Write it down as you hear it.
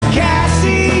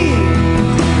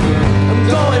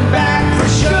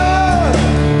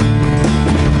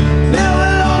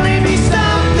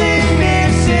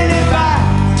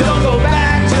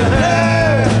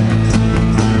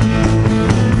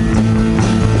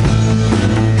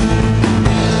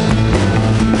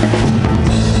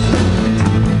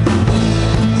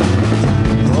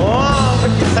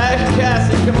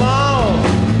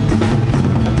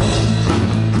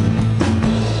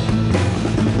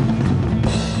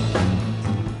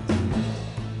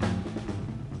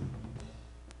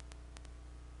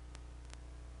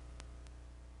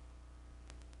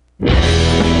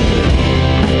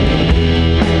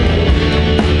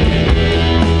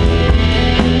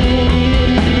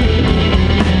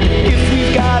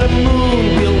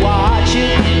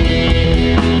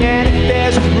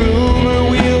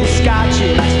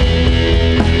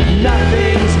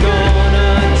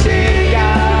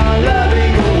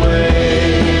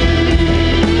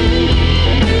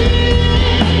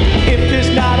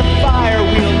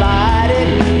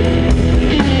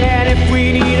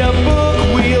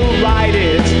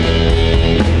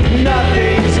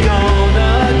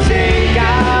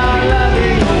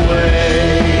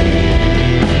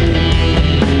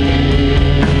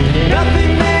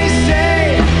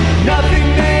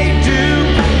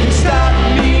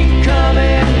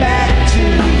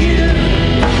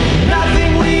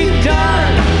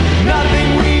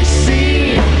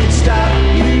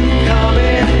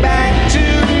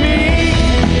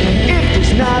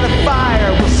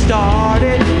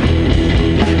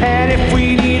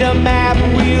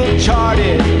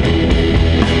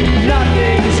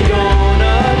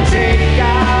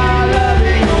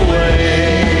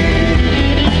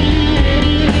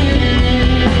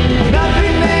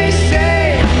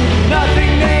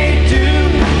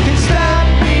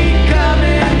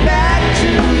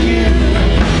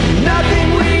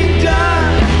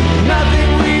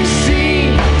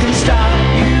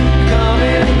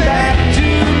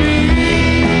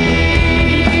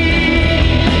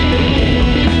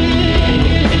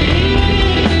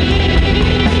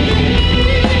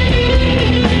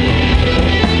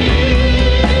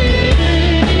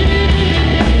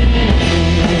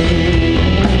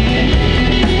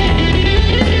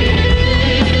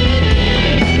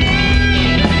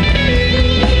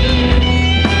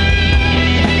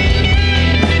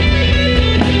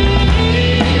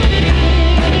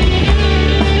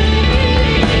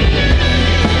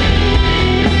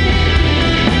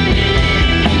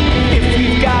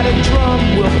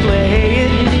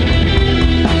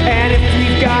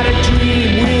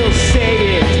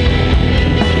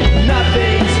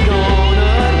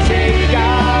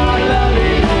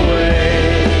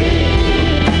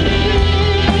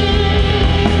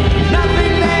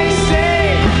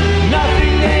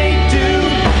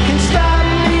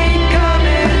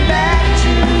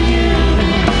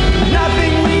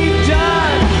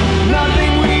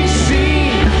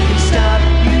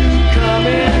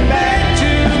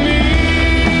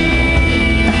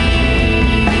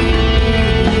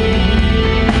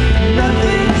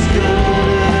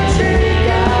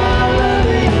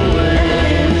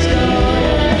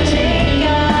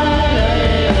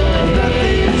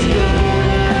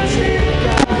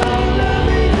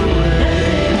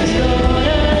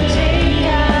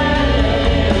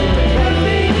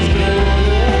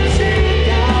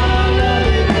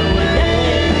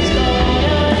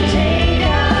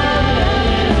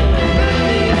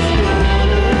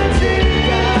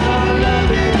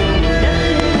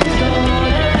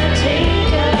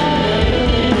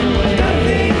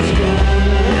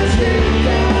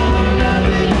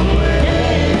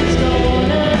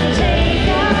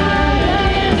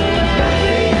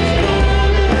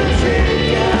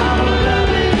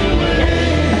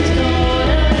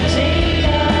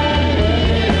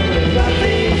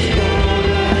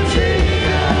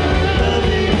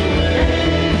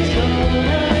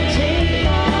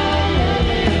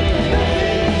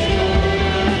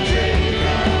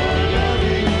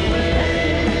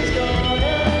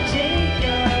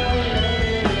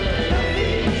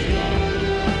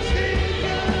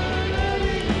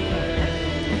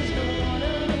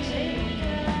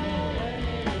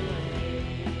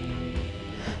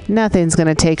Nothing's going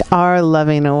to take our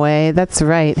loving away. That's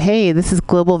right. Hey, this is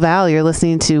Global Val. You're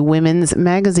listening to Women's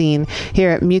Magazine here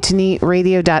at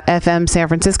MutinyRadio.fm San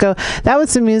Francisco. That was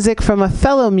some music from a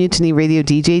fellow Mutiny Radio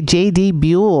DJ, J.D.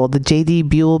 Buell, the J.D.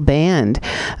 Buell Band.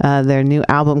 Their new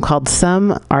album called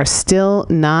Some Are Still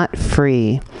Not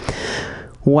Free.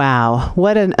 Wow,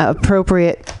 what an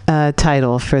appropriate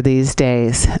title for these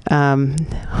days.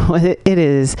 It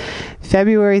is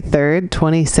February 3rd,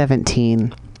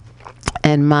 2017.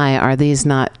 And my, are these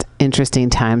not interesting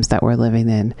times that we're living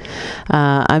in.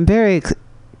 I'm very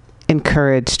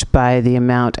encouraged by the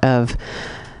amount of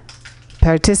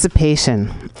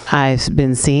participation I've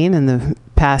been seeing in the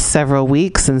past several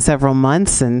weeks and several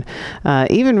months, and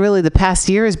even really the past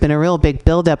year has been a real big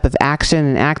buildup of action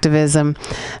and activism,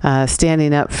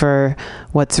 standing up for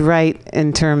what's right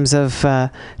in terms of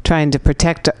trying to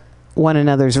protect one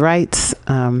another's rights,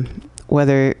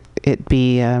 whether it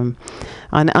be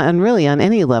on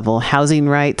any level, housing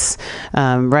rights,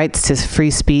 rights to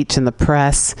free speech and the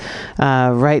press,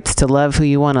 rights to love who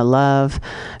you want to love,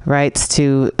 rights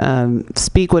to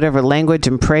speak whatever language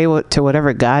and pray to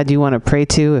whatever God you want to pray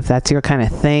to, if that's your kind of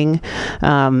thing.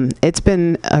 It's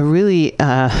been a really,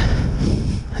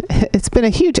 it's been a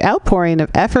huge outpouring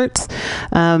of efforts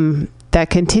that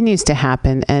continues to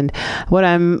happen. And what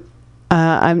I'm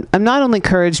not only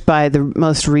encouraged by the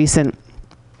most recent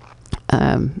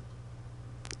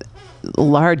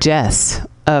largesse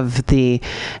of the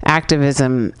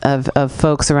activism of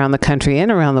folks around the country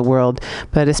and around the world,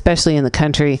 but especially in the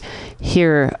country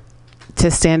here,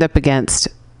 to stand up against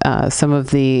some of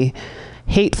the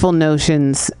hateful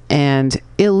notions and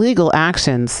illegal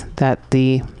actions that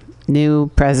the new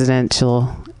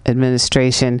presidential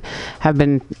administration have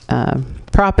been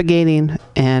propagating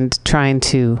and trying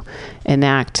to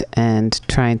enact and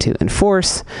trying to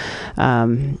enforce.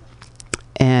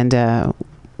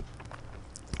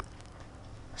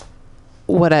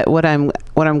 What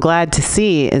I'm glad to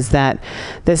see is that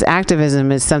this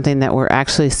activism is something that we're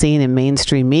actually seeing in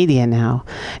mainstream media now.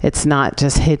 It's not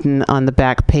just hidden on the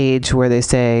back page where they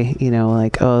say,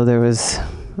 like, oh, there was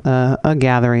a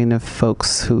gathering of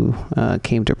folks who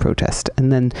came to protest,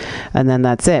 and then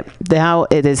that's it. Now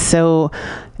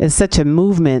it's such a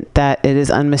movement that it is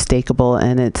unmistakable,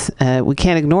 and it's we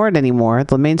can't ignore it anymore.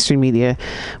 The mainstream media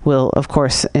will, of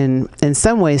course, in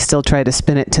some ways still try to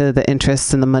spin it to the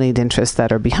interests and the moneyed interests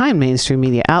that are behind mainstream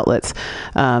media outlets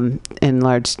in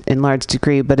large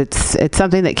degree, but it's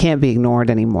something that can't be ignored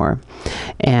anymore.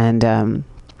 And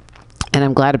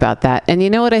I'm glad about that. And you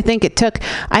know what I think it took?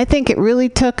 I think it really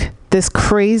took this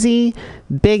crazy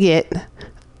bigot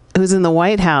who's in the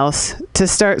White House to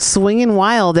start swinging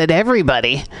wild at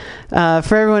everybody, for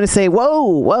everyone to say, whoa,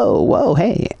 whoa, whoa,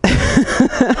 hey.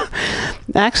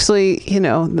 Actually,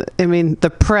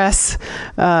 the press,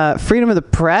 freedom of the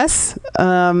press.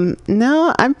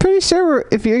 No, I'm pretty sure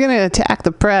if you're going to attack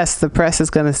the press is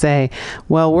going to say,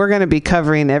 well, we're going to be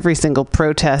covering every single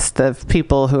protest of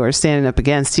people who are standing up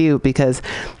against you, because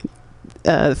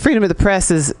freedom of the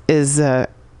press is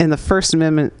in the First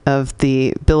Amendment of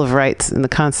the Bill of Rights in the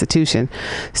Constitution.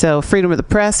 So freedom of the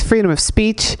press, freedom of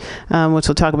speech, which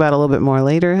we'll talk about a little bit more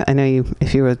later. I know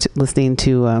if you were listening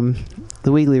to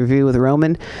the Weekly Review with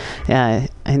Roman, I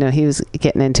know he was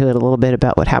getting into it a little bit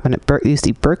about what happened at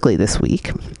UC Berkeley this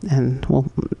week, and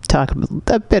we'll talk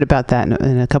a bit about that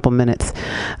in a couple minutes.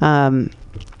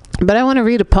 But I want to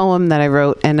read a poem that I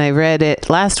wrote, and I read it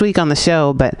last week on the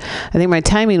show, but I think my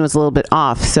timing was a little bit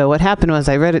off. So what happened was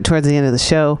I read it towards the end of the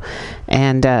show,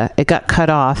 and it got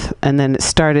cut off, and then it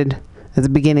started at the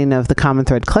beginning of the Common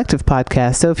Thread Collective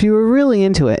podcast. So if you were really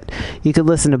into it, you could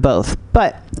listen to both.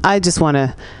 But I just want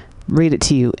to read it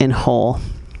to you in whole.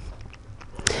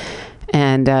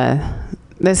 And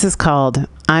this is called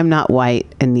I'm Not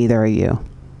White and Neither Are You.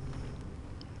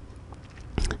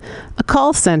 A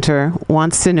call center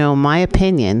wants to know my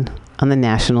opinion on the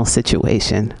national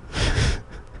situation.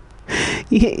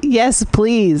 Yes,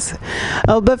 please.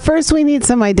 Oh, but first we need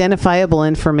some identifiable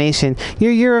information.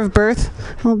 Your year of birth?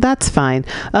 Well, that's fine.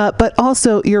 But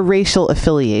also your racial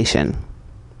affiliation.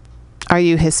 Are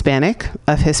you Hispanic,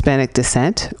 of Hispanic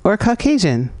descent, or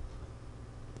Caucasian?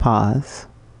 Pause.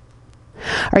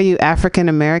 Are you African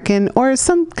American or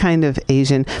some kind of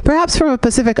Asian, perhaps from a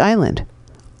Pacific island?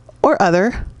 Or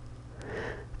other?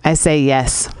 I say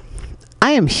yes.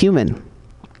 I am human.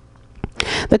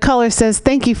 The caller says,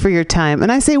 thank you for your time.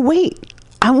 And I say, wait,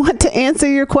 I want to answer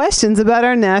your questions about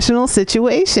our national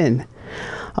situation.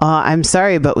 I'm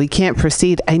sorry, but we can't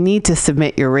proceed. I need to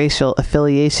submit your racial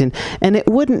affiliation, and it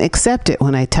wouldn't accept it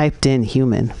when I typed in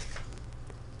human.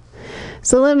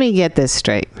 So let me get this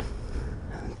straight.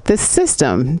 The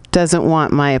system doesn't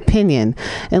want my opinion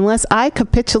unless I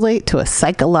capitulate to a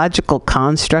psychological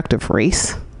construct of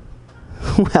race.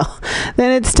 Well,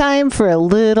 then it's time for a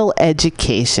little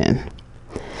education.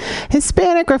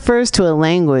 Hispanic refers to a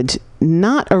language,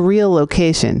 not a real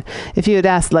location. If you had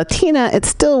asked Latina, it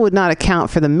still would not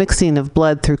account for the mixing of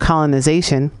blood through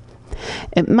colonization.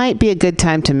 It might be a good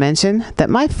time to mention that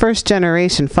my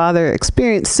first-generation father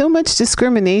experienced so much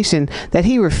discrimination that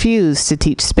he refused to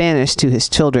teach Spanish to his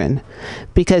children,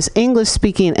 because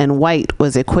English-speaking and white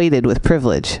was equated with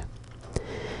privilege.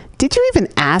 Did you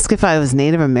even ask if I was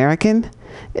Native American?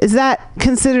 Is that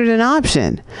considered an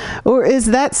option? Or is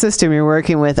that system you're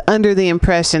working with under the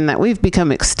impression that we've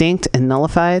become extinct and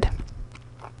nullified?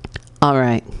 All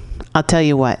right, I'll tell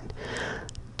you what.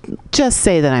 Just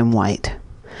say that I'm white.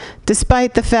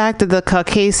 Despite the fact that the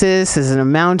Caucasus is in a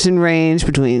mountain range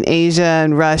between Asia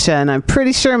and Russia, and I'm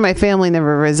pretty sure my family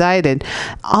never resided,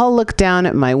 I'll look down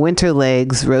at my winter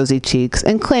legs, rosy cheeks,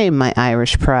 and claim my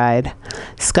Irish pride.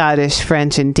 Scottish,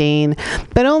 French, and Dane,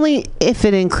 but only if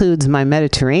it includes my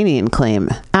Mediterranean claim.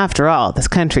 After all, this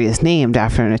country is named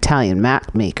after an Italian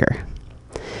map maker.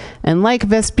 And like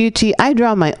Vespucci, I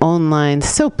draw my own lines,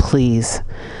 so please,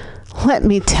 let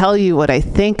me tell you what I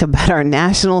think about our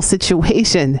national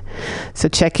situation. So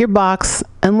check your box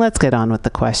and let's get on with the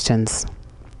questions.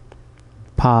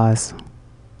 Pause.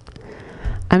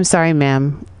 I'm sorry,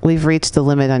 ma'am. We've reached the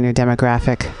limit on your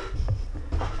demographic.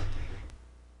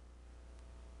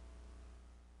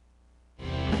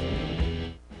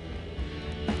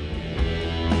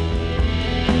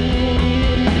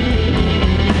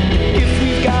 If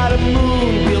we've got a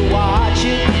moon, we'll watch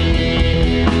it.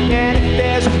 And if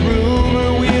there's a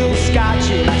rumor, we'll scotch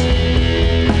it.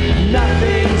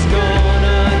 Nothing's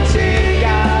gonna take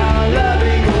our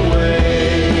loving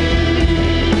away.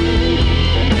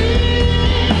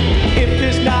 If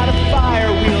there's not a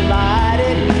fire, we'll light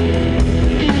it.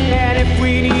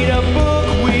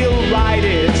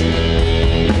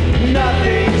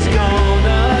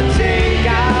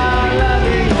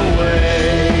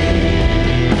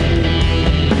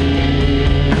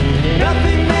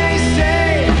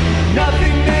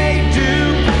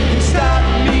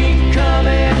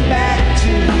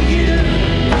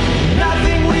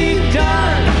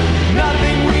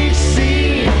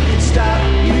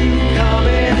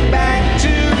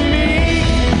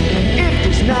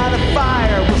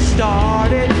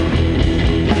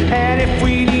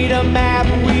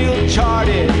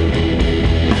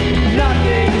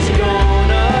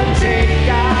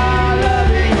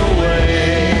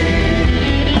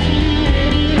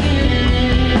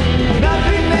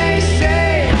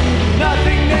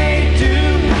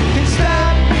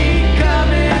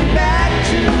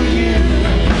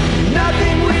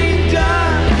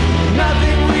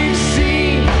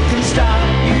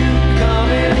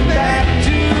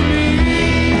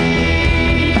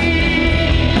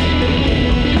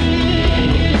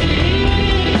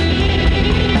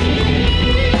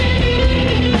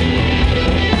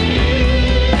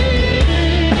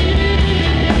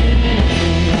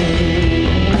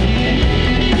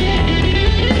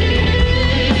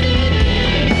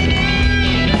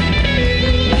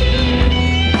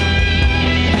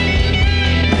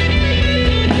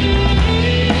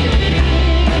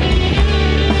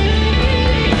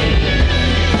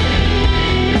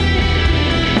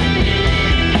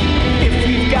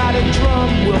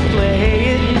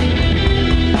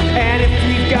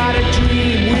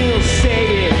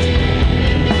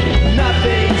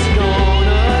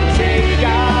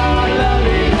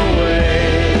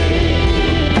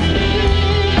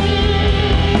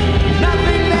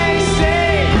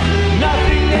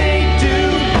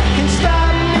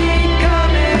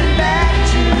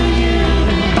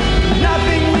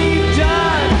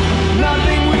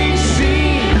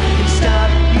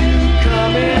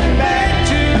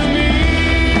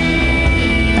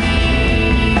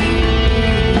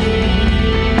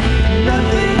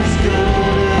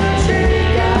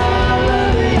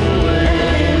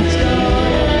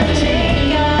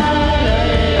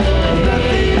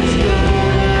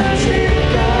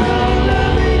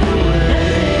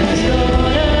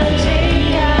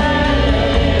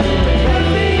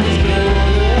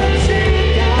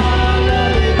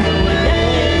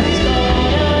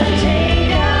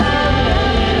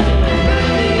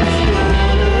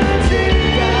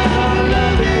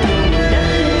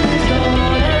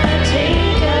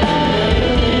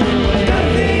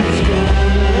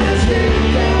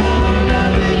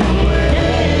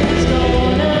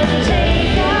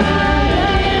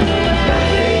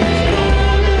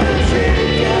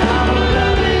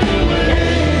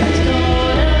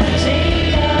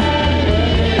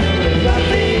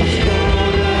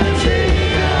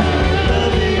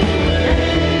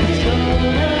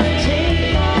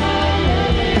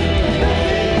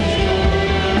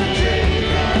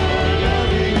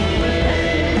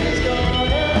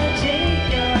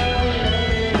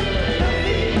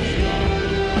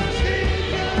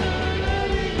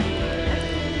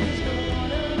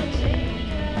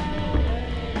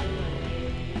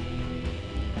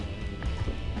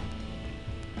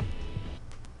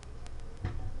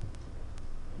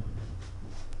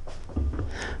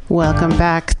 Welcome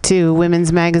back to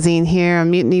Women's Magazine here on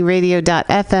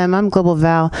MutinyRadio.fm. I'm Global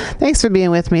Val. Thanks for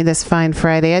being with me this fine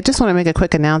Friday. I just want to make a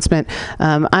quick announcement.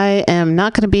 I am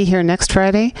not going to be here next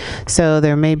Friday, so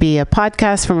there may be a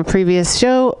podcast from a previous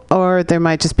show, or there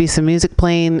might just be some music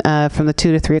playing from the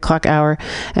 2 to 3 o'clock hour,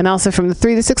 and also from the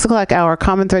 3 to 6 o'clock hour,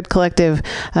 Common Thread Collective,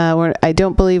 where I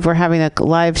don't believe we're having a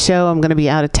live show. I'm going to be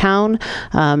out of town.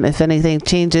 If anything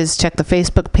changes, check the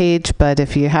Facebook page, but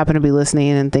if you happen to be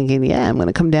listening and thinking, yeah, I'm going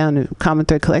to come down to Common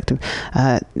Thread Collective,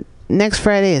 next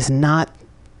Friday is not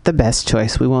the best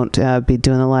choice. We won't be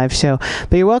doing a live show,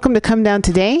 but you're welcome to come down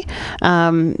today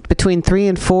between 3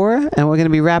 and 4, and we're going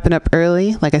to be wrapping up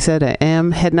early. Like I said, I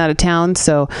am heading out of town,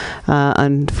 so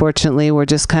unfortunately we're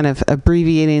just kind of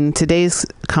abbreviating today's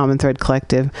Common Thread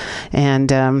Collective,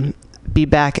 and be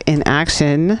back in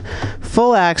action,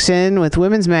 full action, with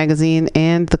Women's Magazine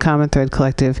and the Common Thread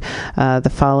Collective the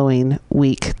following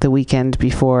week, the weekend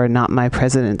before Not My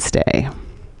President's Day.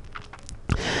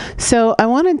 So I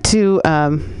wanted to,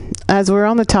 as we're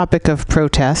on the topic of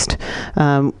protest,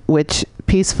 which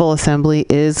peaceful assembly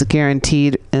is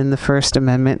guaranteed in the First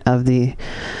Amendment of the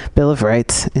Bill of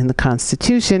Rights in the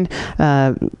Constitution,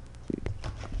 I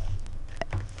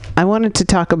wanted to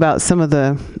talk about some of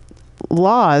the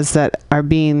laws that are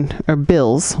being, or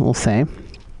bills, we'll say,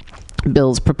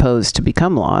 bills proposed to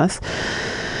become laws,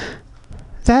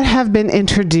 that have been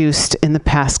introduced in the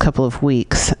past couple of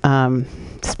weeks,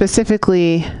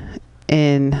 specifically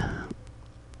in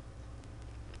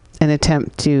an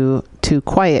attempt to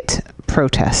quiet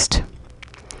protest.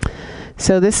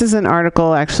 So this is an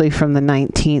article actually from the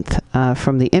 19th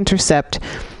from The Intercept.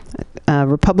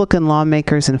 Republican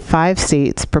lawmakers in 5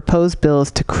 states propose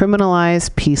bills to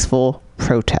criminalize peaceful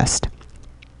protest.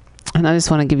 And I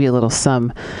just want to give you a little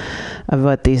sum of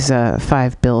what these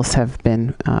 5 bills have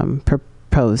been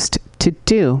proposed to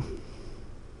do.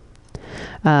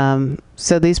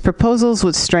 So these proposals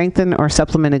would strengthen or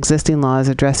supplement existing laws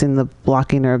addressing the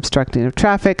blocking or obstructing of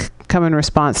traffic, come in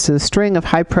response to the string of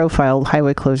high-profile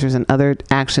highway closures and other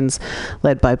actions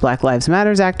led by Black Lives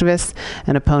Matter activists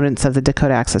and opponents of the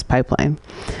Dakota Access Pipeline.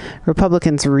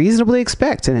 Republicans reasonably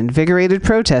expect an invigorated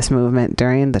protest movement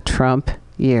during the Trump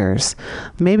years.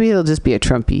 Maybe it'll just be a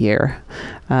Trump year.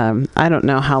 I don't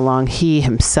know how long he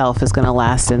himself is going to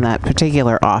last in that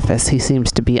particular office. He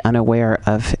seems to be unaware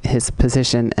of his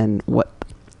position and what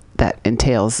that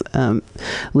entails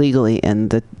legally and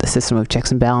the system of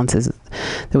checks and balances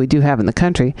that we do have in the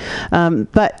country.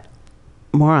 But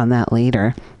more on that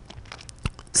later.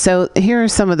 So here are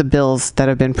some of the bills that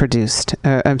have been proposed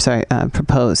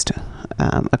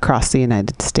across the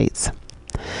United States.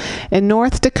 In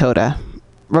North Dakota,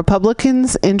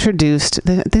 Republicans introduced,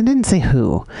 they didn't say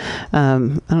who. I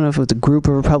don't know if it was a group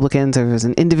of Republicans or it was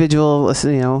an individual,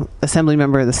 assembly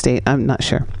member of the state. I'm not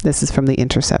sure. This is from The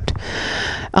Intercept.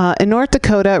 In North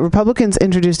Dakota, Republicans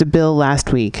introduced a bill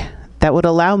last week that would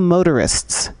allow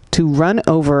motorists to run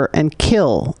over and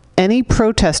kill any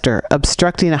protester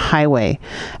obstructing a highway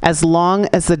as long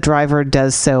as the driver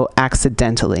does so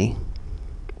accidentally.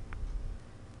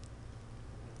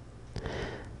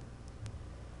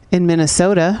 In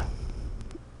Minnesota,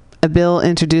 a bill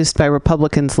introduced by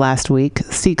Republicans last week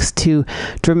seeks to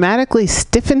dramatically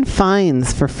stiffen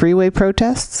fines for freeway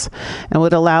protests and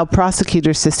would allow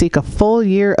prosecutors to seek a full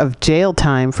year of jail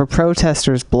time for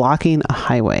protesters blocking a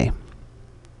highway.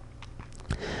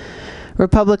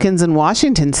 Republicans in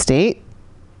Washington state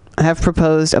have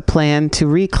proposed a plan to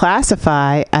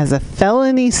reclassify as a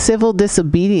felony civil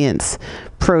disobedience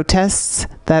protests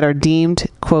that are deemed,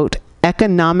 quote,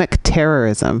 economic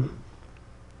terrorism.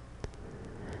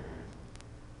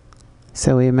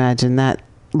 So we imagine that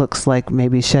looks like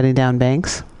maybe shutting down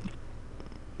banks,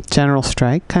 general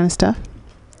strike kind of stuff.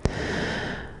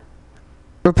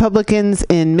 Republicans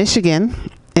in Michigan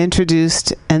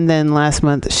introduced and then last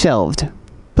month shelved,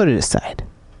 put it aside,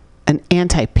 an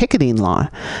anti-picketing law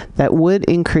that would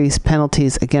increase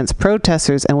penalties against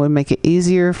protesters and would make it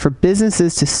easier for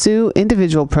businesses to sue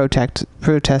individual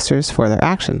protesters for their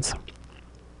actions.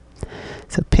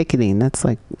 So picketing, that's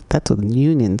with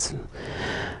unions.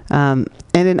 And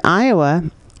in Iowa,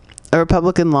 a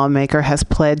Republican lawmaker has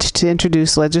pledged to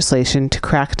introduce legislation to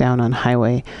crack down on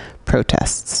highway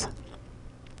protests.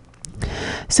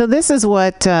 So this is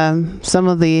what some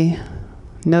of the,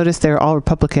 notice they're all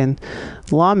Republican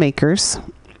lawmakers,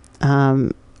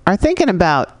 are thinking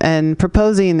about and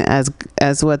proposing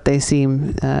as what they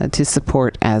seem to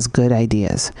support as good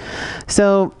ideas.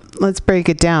 So let's break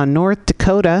it down. North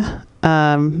Dakota,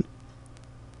 the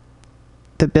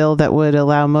bill that would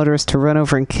allow motorists to run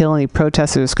over and kill any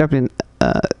protesters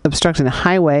obstructing a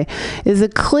highway, is a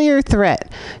clear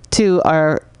threat to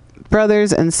our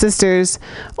brothers and sisters,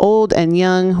 old and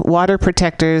young, water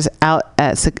protectors out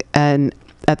at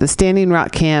the Standing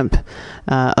Rock Camp,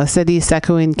 Oseti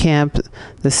Sakowin Camp,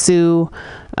 the Sioux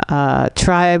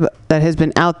tribe that has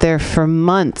been out there for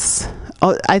months.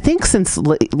 I think since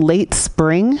late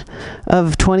spring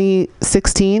of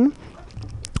 2016,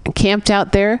 camped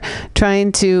out there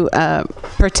trying to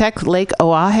protect Lake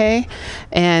Oahe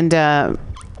and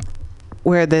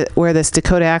where this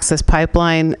Dakota Access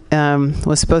Pipeline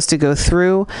was supposed to go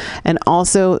through, and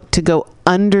also to go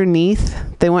underneath.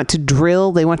 They want to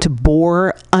drill, they want to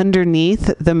bore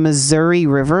underneath the Missouri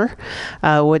River,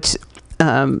 which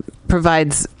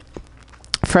provides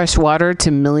fresh water to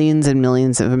millions and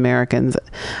millions of Americans.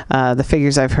 The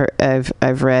figures I've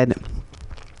read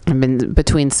have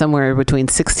been somewhere between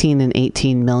 16 and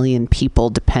 18 million people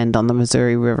depend on the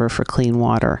Missouri River for clean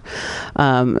water.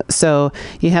 So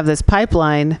you have this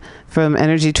pipeline from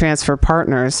Energy Transfer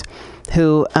Partners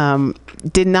who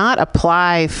did not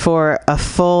apply for a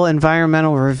full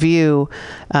environmental review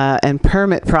and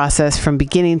permit process from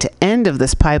beginning to end of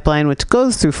this pipeline, which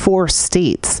goes through 4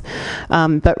 states,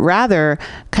 but rather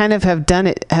kind of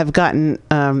have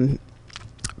gotten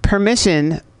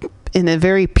permission in a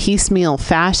very piecemeal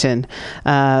fashion,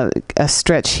 a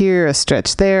stretch here, a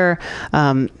stretch there,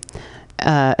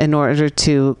 in order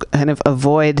to kind of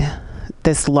avoid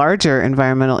this larger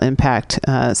environmental impact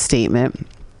statement,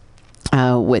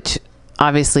 which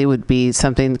obviously would be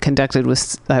something conducted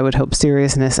with, I would hope,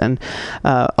 seriousness and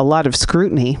a lot of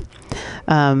scrutiny.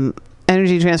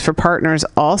 Energy Transfer Partners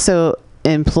also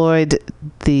employed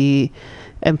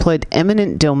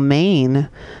eminent domain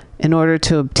in order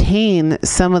to obtain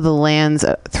some of the lands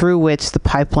through which the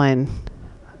pipeline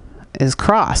is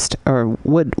crossed or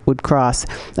would cross.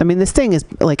 I mean, this thing is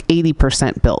like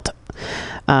 80% built.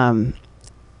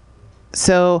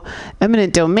 So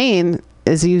eminent domain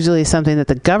is usually something that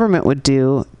the government would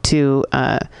do to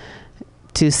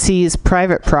seize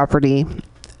private property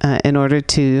in order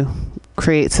to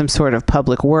create some sort of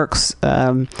public works,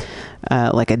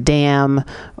 like a dam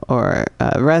or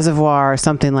a reservoir or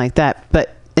something like that.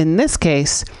 But in this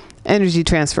case, Energy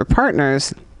Transfer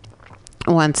Partners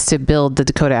wants to build the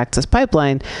Dakota Access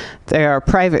Pipeline. They are a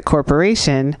private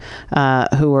corporation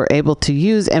who were able to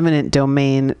use eminent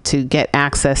domain to get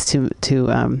access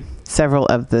to several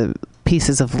of the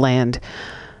pieces of land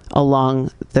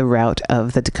along the route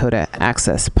of the Dakota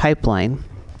Access Pipeline.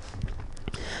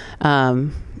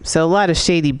 So a lot of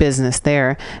shady business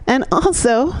there. And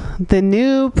also the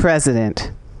new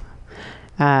president,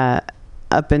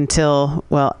 up until,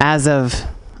 well, as of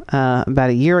about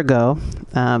a year ago,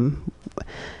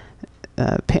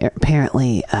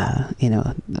 apparently,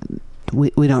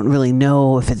 we don't really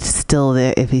know if it's still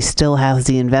there, if he still has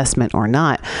the investment or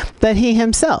not. But he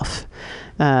himself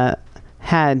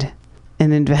had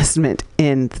an investment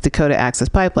in the Dakota Access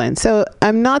Pipeline. So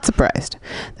I'm not surprised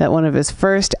that one of his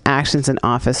first actions in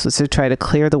office was to try to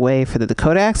clear the way for the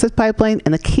Dakota Access Pipeline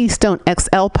and the Keystone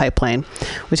XL pipeline,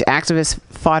 which activists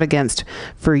fought against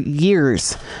for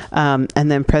years, and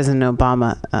then President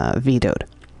Obama vetoed.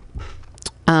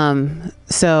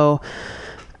 So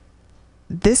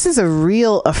this is a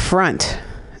real affront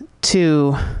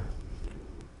to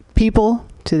people,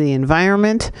 to the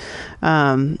environment,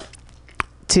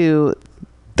 to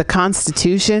the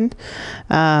Constitution.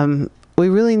 We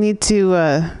really need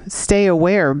to stay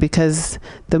aware, because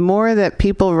the more that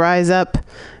people rise up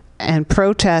and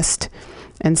protest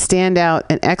and stand out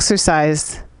and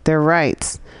exercise their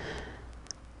rights,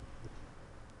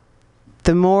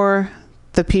 the more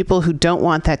the people who don't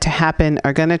want that to happen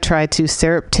are going to try to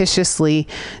surreptitiously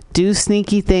do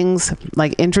sneaky things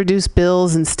like introduce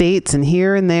bills in states and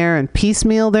here and there and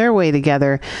piecemeal their way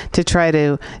together to try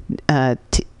to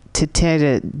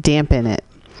dampen it.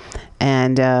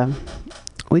 And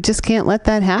we just can't let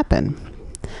that happen,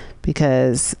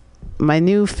 because my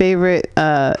new favorite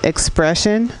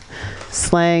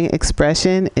slang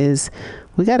expression is,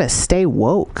 we got to stay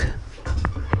woke.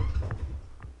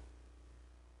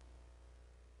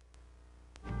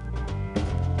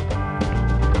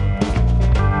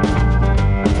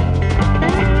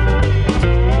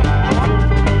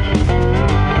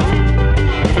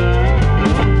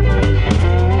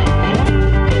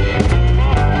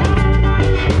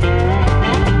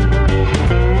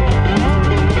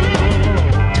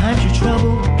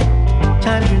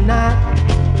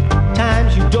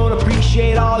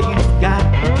 All you've got.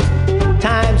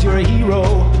 Times you're a hero,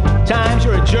 times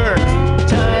you're a jerk,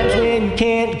 times when you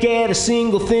can't get a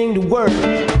single thing to work. You're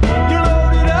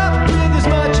loaded up with as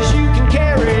much as you can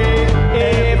carry.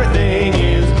 Everything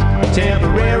is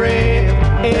temporary.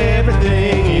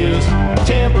 Everything is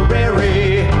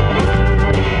temporary.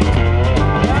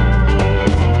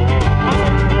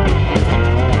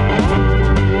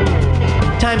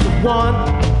 times of want,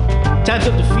 times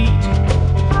of defeat,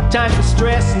 times the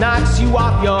stress knocks you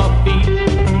off your feet,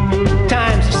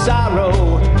 times of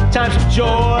sorrow, times of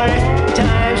joy,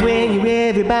 times when you're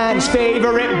everybody's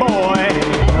favorite boy.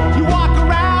 You walk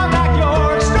around like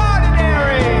you're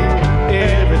extraordinary.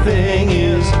 Everything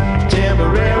is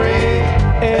temporary.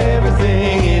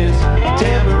 Everything is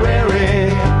temporary.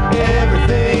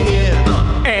 Everything is.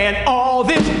 And all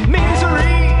this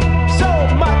misery, so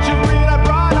much of it I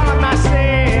brought on myself.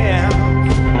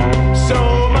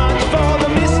 So much for the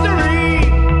mystery.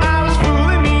 I was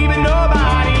fooling me, but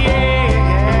nobody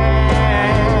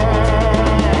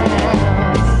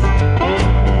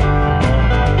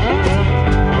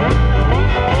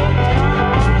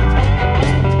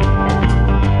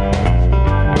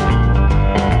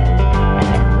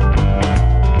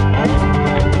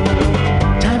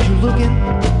times you're looking,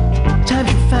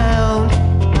 times you found,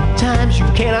 times you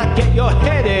cannot get your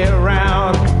head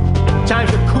around,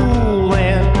 times you're cool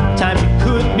and times you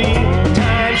could be,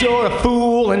 times you're a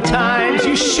fool and times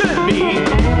you should be.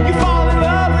 You fall in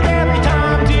love with every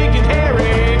time Dick and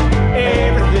Harry.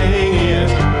 Everything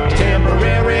is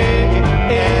temporary.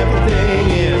 Everything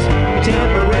is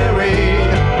temporary.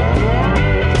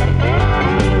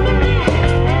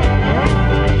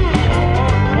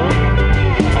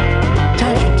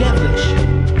 Times you're devilish,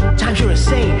 times you're a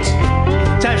saint,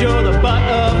 times you're the butt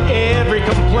of every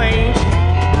complaint,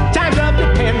 times of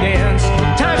dependence,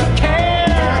 times of care,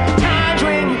 times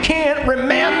when you can't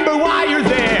remember why you're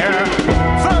there.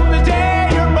 From the day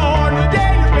you're born to the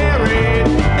day you're buried,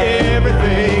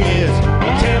 everything is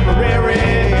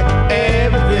temporary.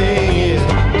 Everything is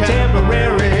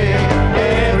temporary.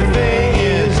 Everything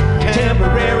is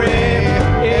temporary.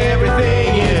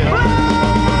 Everything is.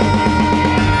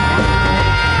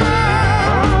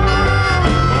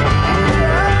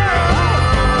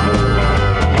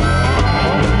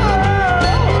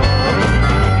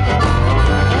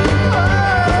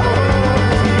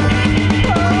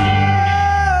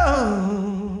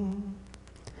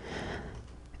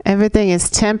 Everything is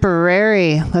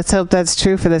temporary. Let's hope that's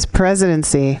true for this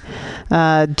presidency.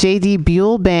 J.D.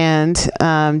 Buell Band.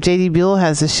 J.D. Buell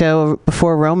has a show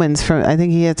before Romans. I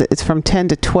think it's from 10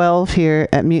 to 12 here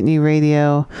at Mutiny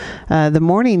Radio. The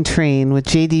Morning Train with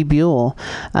J.D. Buell.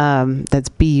 That's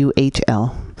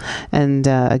B-U-H-L. And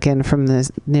again, from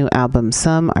this new album,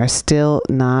 Some Are Still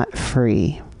Not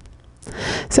Free.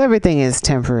 So everything is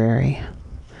temporary.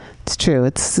 It's true.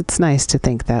 It's nice to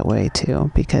think that way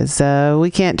too, because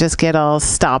we can't just get all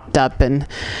stopped up and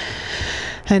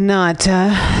not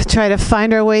try to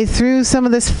find our way through some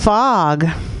of this fog.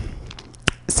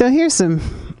 So here's some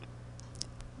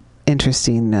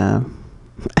interesting.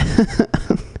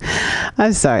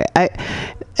 I'm sorry.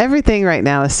 Everything right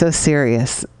now is so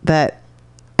serious that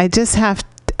I just have.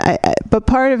 But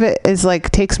part of it is like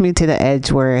takes me to the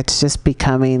edge where it's just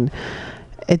becoming.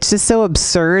 It's just so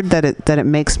absurd that it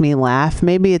makes me laugh.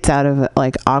 Maybe it's out of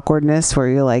like awkwardness where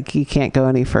you're like, you can't go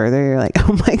any further. You're like,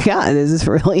 oh my God, is this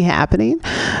really happening?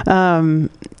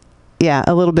 Yeah,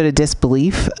 a little bit of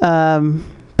disbelief.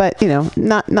 But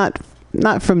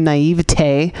not from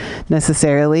naivete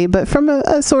necessarily, but from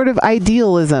a sort of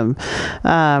idealism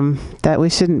that we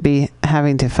shouldn't be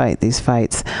having to fight these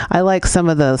fights. I like some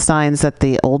of the signs that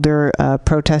the older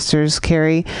protesters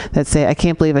carry that say, I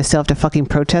can't believe I still have to fucking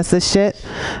protest this shit.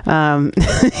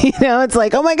 It's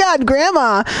like, oh my God,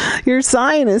 Grandma, your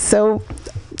sign is so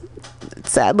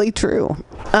sadly true.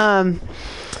 But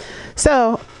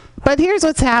here's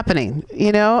what's happening.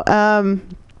 The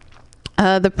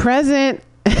president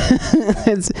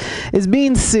is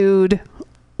being sued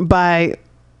by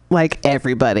like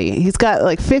everybody. He's got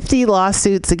like 50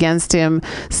 lawsuits against him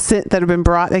that have been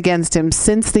brought against him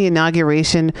since the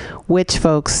inauguration, which,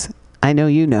 folks, I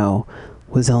know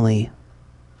was only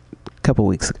a couple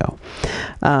weeks ago.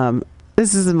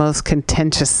 This is the most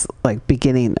contentious like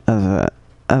beginning of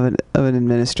an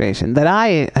administration that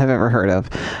I have ever heard of.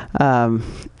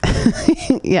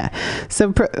 Yeah.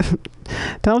 So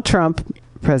Donald Trump,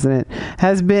 president,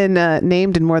 has been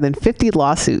named in more than 50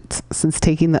 lawsuits since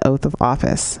taking the oath of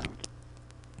office.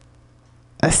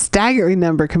 A staggering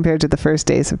number compared to the first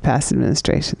days of past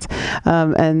administrations.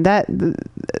 And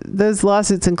those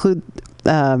lawsuits include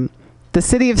the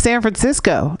city of San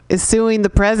Francisco is suing the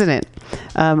president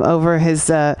over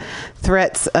his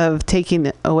threats of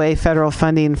taking away federal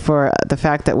funding for the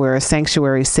fact that we're a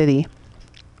sanctuary city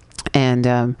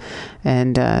and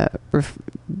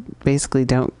basically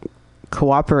don't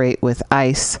cooperate with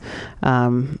ICE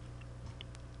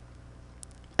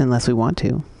unless we want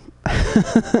to.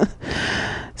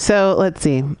 So let's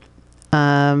see.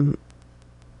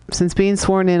 Since being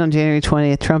sworn in on January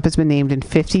 20th, Trump has been named in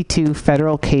 52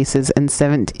 federal cases and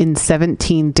in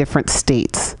 17 different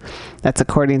states. That's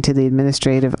according to the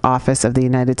Administrative Office of the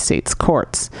United States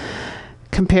Courts.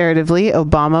 Comparatively,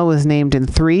 Obama was named in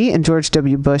 3, and George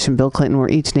W. Bush and Bill Clinton were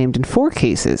each named in 4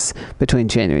 cases between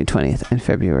January 20th and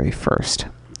February 1st.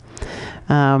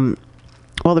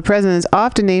 While the president is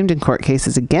often named in court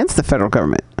cases against the federal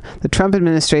government, the Trump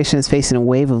administration is facing a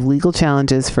wave of legal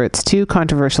challenges for its 2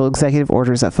 controversial executive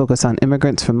orders that focus on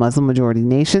immigrants from Muslim-majority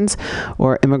nations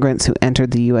or immigrants who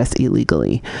entered the U.S.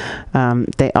 illegally.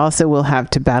 They also will have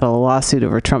to battle a lawsuit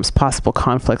over Trump's possible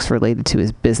conflicts related to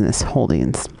his business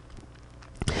holdings.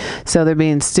 So they're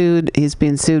being sued. He's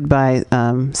being sued by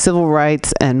civil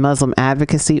rights and Muslim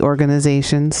advocacy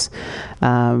organizations.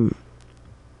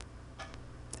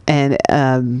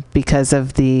 And because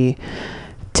of the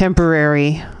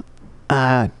temporary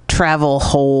travel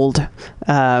hold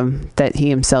that he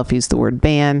himself used the word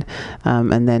ban,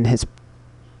 and then his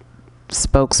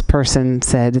spokesperson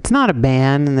said it's not a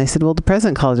ban, and they said, well, the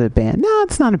president called it a ban. No,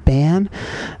 it's not a ban.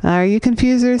 Are you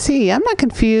confused, or is he? I'm not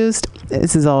confused.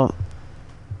 This is all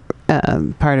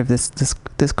part of this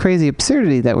crazy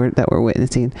absurdity that we're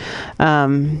witnessing.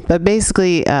 But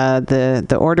basically,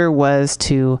 the order was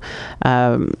to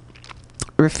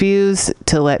refuse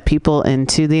to let people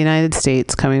into the United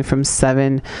States coming from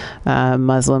 7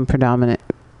 predominantly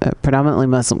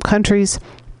Muslim countries,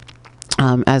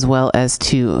 as well as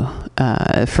to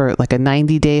for like a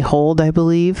 90-day hold, I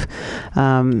believe,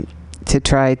 to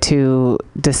try to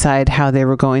decide how they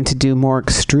were going to do more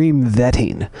extreme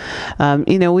vetting.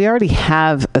 We already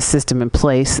have a system in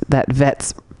place that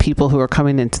vets people who are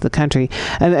coming into the country.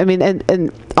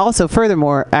 And also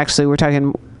furthermore, actually, we're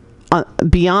talking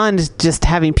beyond just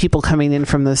having people coming in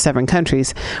from those 7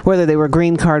 countries, whether they were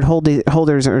green card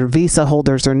holders or visa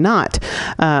holders or not.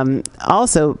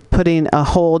 Also putting a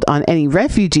hold on any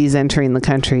refugees entering the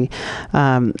country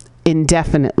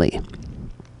indefinitely.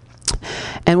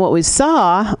 And what we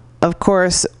saw, of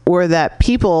course, were that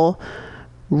people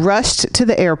rushed to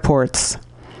the airports.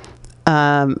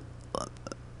 My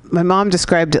mom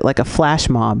described it like a flash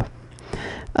mob.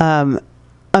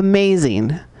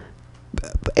 Amazing.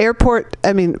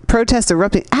 Protests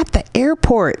erupting at the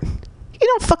airport. You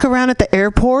don't fuck around at the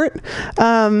airport.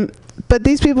 But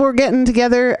these people were getting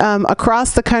together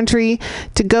across the country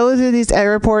to go to these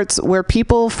airports where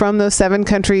people from those 7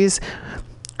 countries,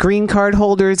 green card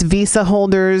holders, visa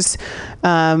holders,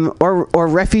 or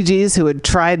refugees who had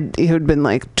been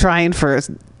like trying for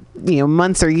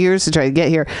months or years to try to get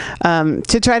here,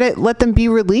 to try to let them be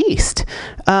released,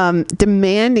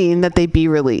 demanding that they be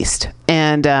released.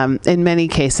 And in many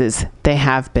cases, they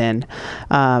have been.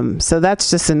 So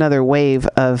that's just another wave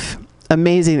of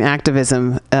amazing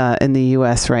activism in the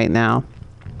U.S. right now.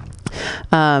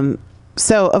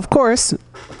 So of course,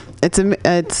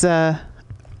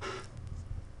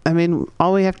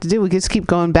 all we have to do, we just keep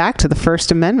going back to the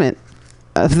First Amendment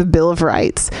of the Bill of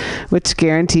Rights, which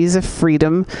guarantees a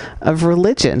freedom of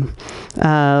religion.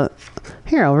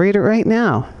 Here, I'll read it right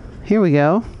now. Here we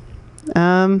go.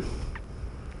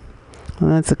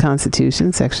 That's the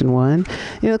Constitution, Section 1.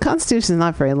 The Constitution is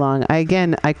not very long.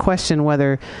 I question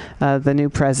whether the new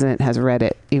president has read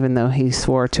it, even though he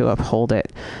swore to uphold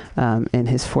it in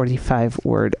his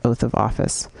 45-word oath of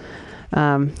office.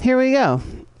 Here we go.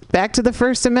 Back to the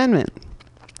First Amendment.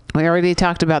 We already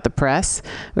talked about the press.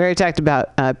 We already talked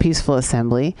about peaceful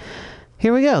assembly.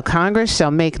 Here we go. Congress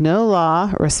shall make no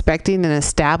law respecting an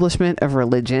establishment of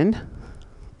religion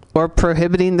or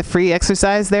prohibiting the free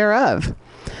exercise thereof,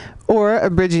 or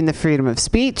abridging the freedom of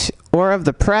speech or of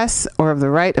the press or of the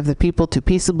right of the people to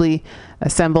peaceably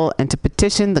assemble and to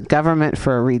petition the government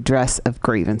for a redress of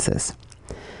grievances.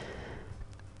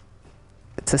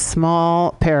 It's a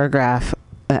small paragraph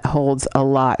that holds a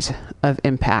lot of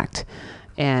impact.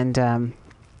 And,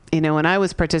 when I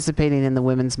was participating in the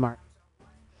Women's March,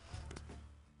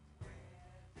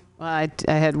 well,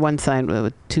 I had one sign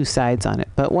with 2 sides on it,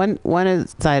 but one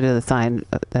side of the sign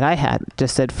that I had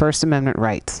just said First Amendment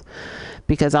rights,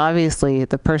 because obviously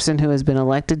the person who has been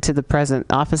elected to the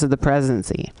office of the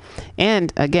presidency,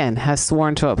 and again has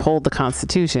sworn to uphold the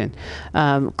Constitution,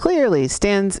 clearly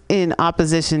stands in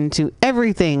opposition to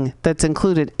everything that's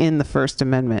included in the First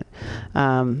Amendment.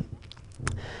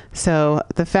 So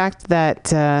the fact that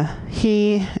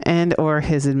he and or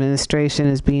his administration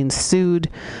is being sued,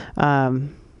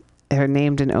 they're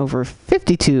named in over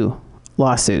 52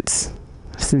 lawsuits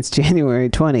since January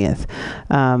 20th.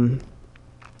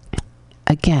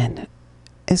 Again,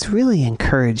 is really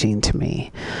encouraging to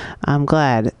me. I'm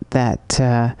glad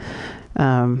that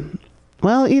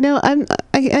Well, I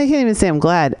can't even say I'm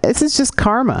glad. This is just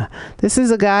karma. This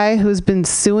is a guy who's been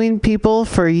suing people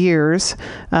for years,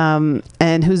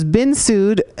 and who's been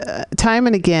sued time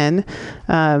and again,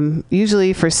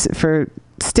 usually for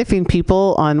stiffing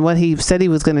people on what he said he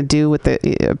was going to do with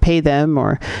pay them,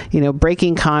 or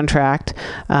breaking contract,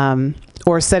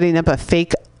 or setting up a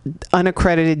fake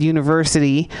unaccredited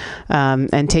university,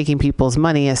 and taking people's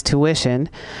money as tuition.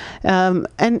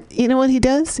 And you know what he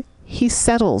does? He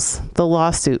settles the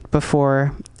lawsuit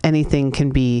before any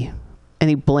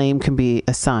blame can be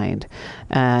assigned.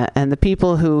 And the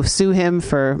people who sue him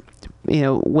for,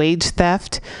 wage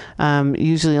theft,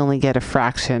 usually only get a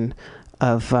fraction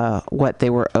of what they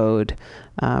were owed,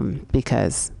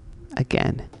 because,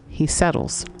 again, he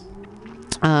settles.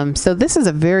 So this is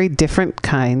a very different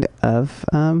kind of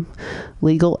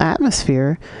legal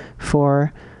atmosphere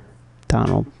for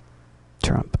Donald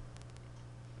Trump.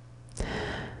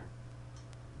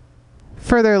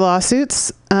 Further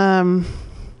lawsuits. San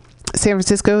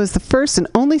Francisco is the first and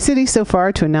only city so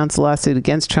far to announce a lawsuit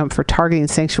against Trump for targeting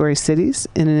sanctuary cities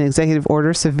in an executive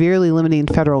order severely limiting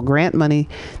federal grant money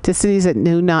to cities that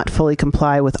do not fully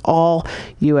comply with all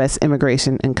U.S.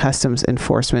 Immigration and Customs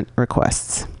Enforcement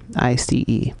requests.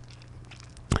 ICE.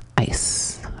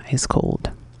 Ice cold.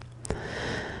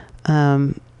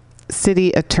 San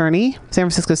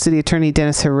Francisco City Attorney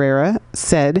Dennis Herrera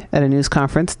said at a news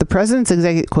conference, the president's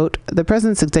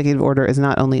executive order is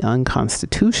not only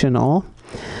unconstitutional,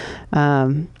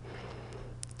 it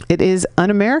is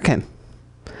un-American.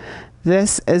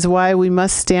 This is why we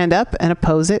must stand up and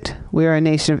oppose it. We are a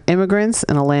nation of immigrants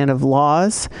and a land of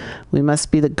laws. We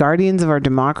must be the guardians of our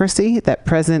democracy that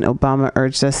President Obama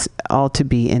urged us all to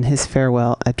be in his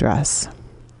farewell address.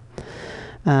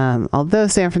 Although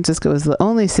San Francisco is the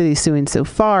only city suing so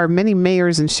far, many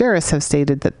mayors and sheriffs have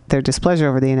stated that their displeasure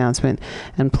over the announcement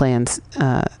and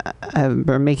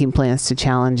are making plans to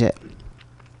challenge it.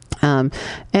 And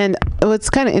what's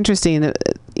kind of interesting,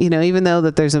 even though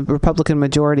that there's a Republican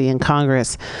majority in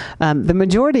Congress, the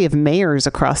majority of mayors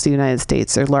across the United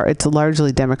States it's a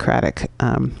largely Democratic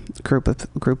group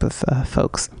of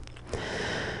folks.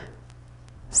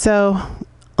 So.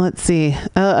 Let's see.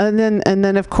 And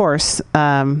then of course,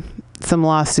 some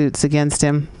lawsuits against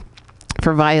him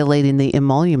for violating the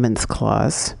emoluments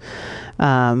clause.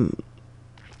 So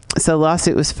a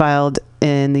lawsuit was filed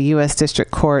in the U.S.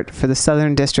 District Court for the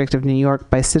Southern District of New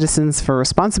York by Citizens for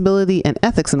Responsibility and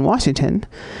Ethics in Washington.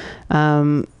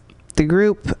 The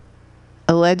group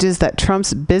alleges that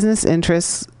Trump's business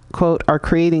interests, quote, are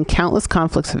creating countless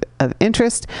conflicts of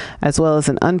interest, as well as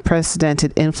an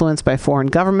unprecedented influence by foreign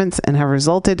governments, and have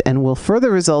resulted and will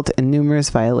further result in numerous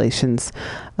violations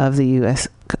of the U.S.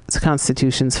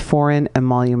 Constitution's Foreign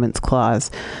Emoluments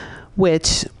Clause,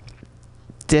 which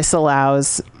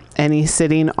disallows any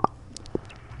sitting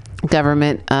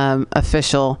government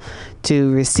official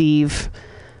to receive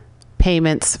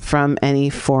payments from any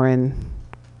foreign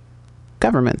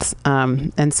governments.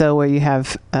 And so where you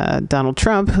have Donald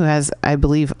Trump, who has, I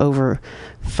believe, over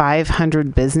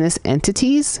 500 business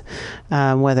entities,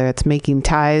 whether it's making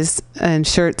ties and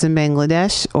shirts in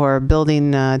Bangladesh or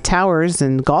building towers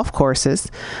and golf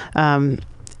courses,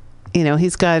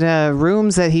 he's got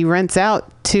rooms that he rents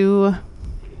out to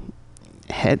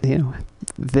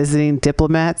visiting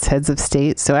diplomats, heads of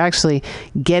state. So actually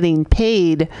getting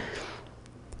paid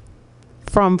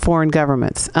from foreign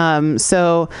governments.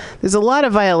 So there's a lot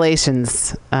of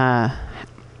violations that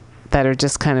are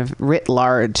just kind of writ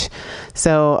large.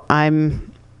 So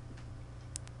I'm,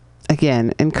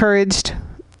 again, encouraged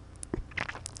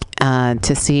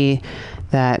to see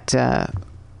that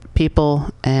people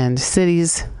and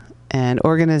cities and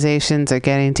organizations are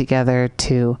getting together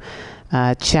to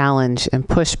challenge and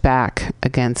push back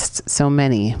against so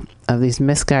many of these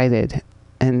misguided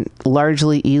and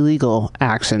largely illegal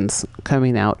actions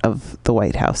coming out of the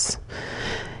White House.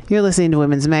 You're listening to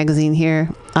Women's Magazine here.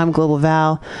 I'm Global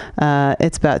Val.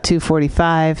 It's about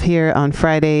 2:45 here on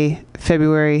Friday,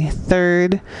 February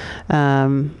 3rd.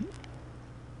 I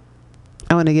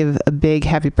want to give a big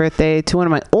happy birthday to one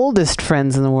of my oldest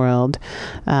friends in the world,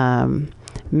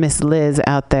 Miss Liz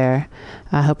out there.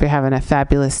 I hope you're having a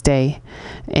fabulous day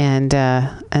and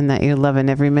that you're loving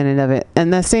every minute of it.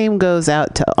 And the same goes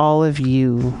out to all of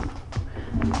you.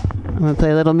 I'm going to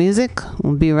play a little music.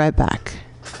 We'll be right back.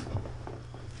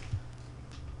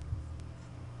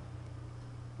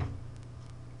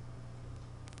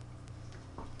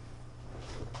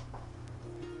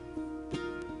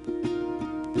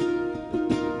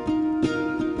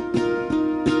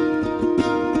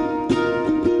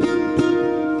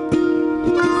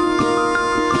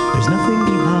 There's nothing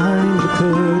behind the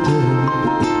curtain.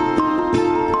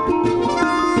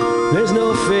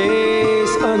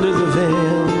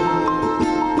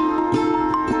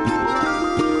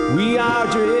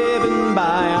 driven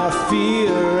by our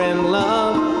fear and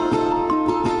love.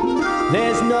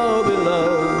 There's no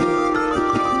below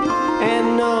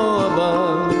and no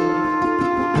above.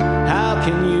 How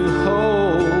can you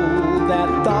hold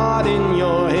that thought in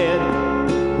your head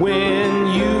when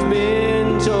you've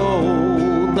been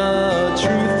told the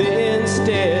truth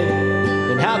instead?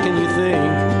 And how can you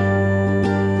think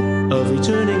of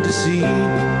returning to sea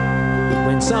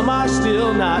when some are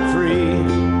still not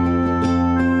free?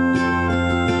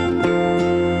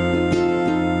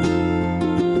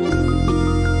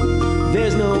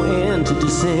 There's no end to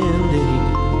descending.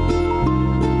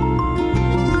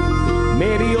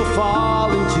 Maybe you'll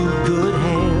fall into good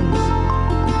hands.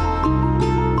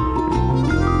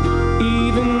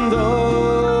 Even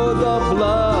though the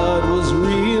blood was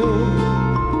real,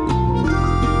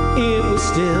 it was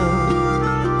still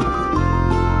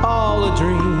all a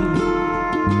dream.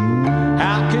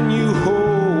 How can you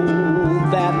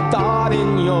hold that thought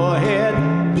in your head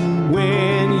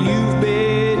when you've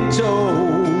been told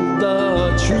the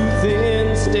truth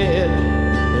instead?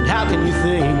 And how can you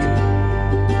think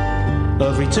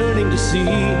of returning to sea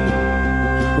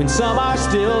when some are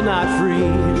still not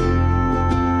free?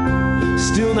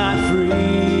 Still not free.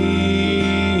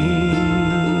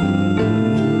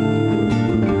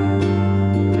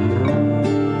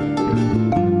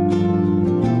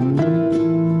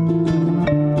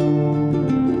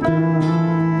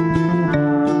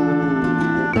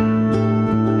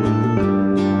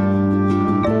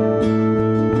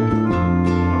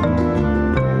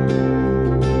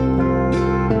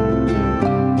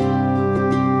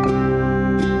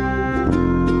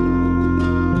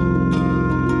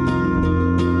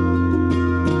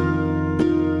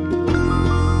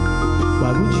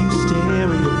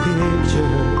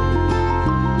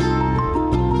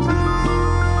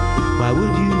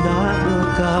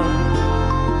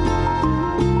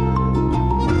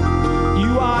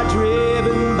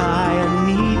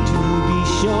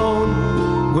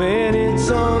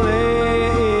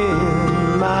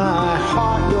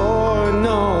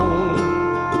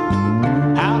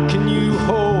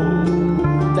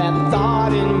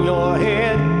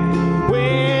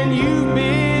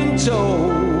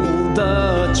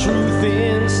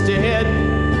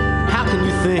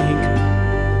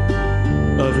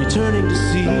 Returning to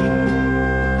sea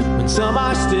when some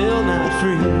are still not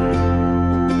free,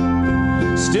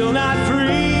 still not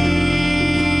free.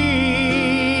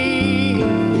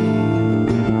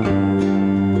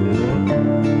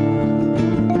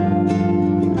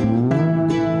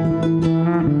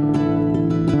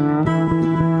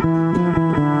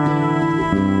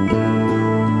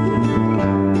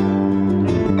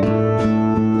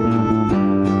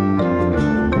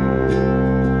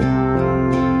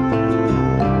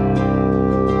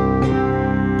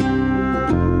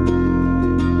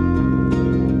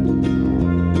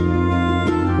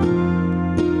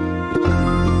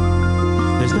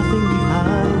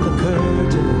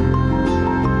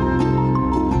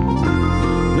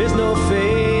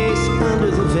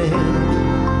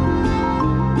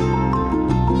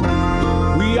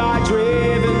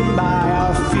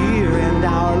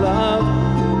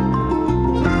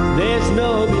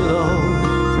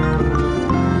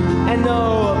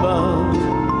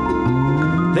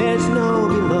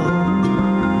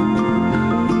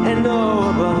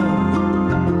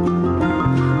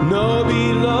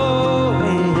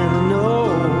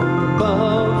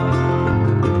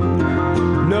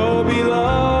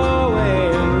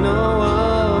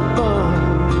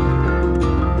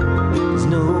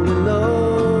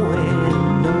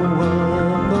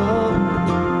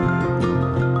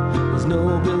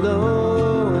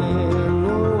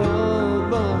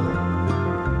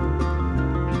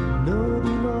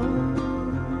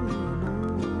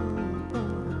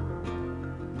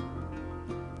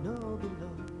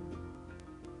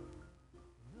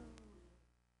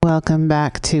 Welcome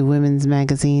back to Women's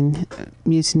Magazine,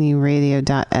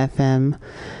 MutinyRadio.fm.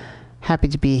 Happy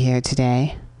to be here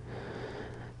today.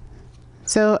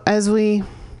 So as we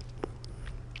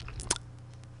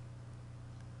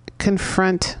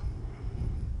confront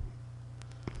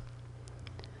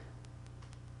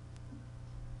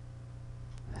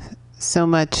so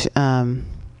much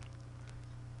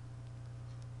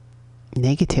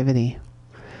negativity,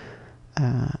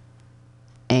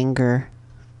 anger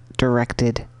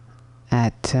directed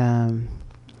at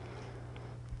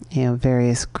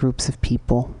various groups of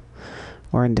people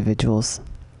or individuals.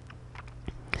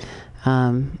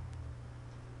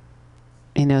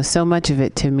 So much of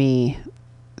it to me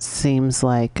seems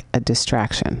like a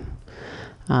distraction.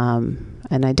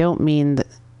 And I don't mean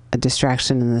a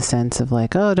distraction in the sense of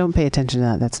like, oh, don't pay attention to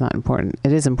that. That's not important.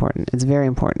 It is important. It's very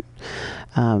important.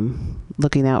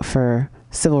 Looking out for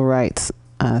civil rights,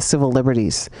 civil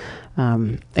liberties,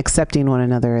 accepting one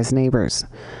another as neighbors.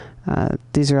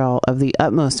 These are all of the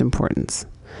utmost importance.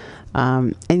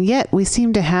 And yet we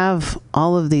seem to have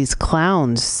all of these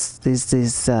clowns,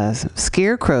 these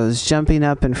scarecrows jumping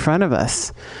up in front of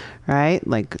us, right?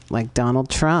 Like Donald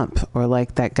Trump, or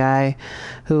like that guy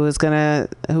who was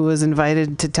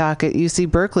invited to talk at UC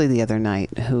Berkeley the other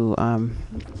night, who,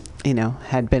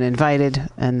 had been invited,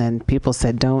 and then people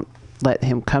said, don't let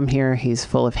him come here. He's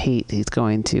full of hate. He's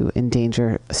going to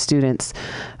endanger students.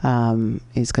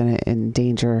 He's going to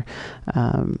endanger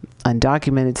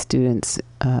undocumented students.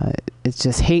 It's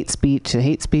just hate speech.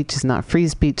 Hate speech is not free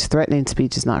speech. Threatening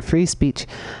speech is not free speech.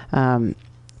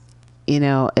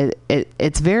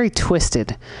 It's very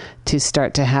twisted to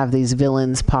start to have these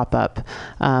villains pop up.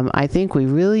 I think we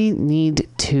really need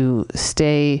to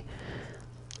stay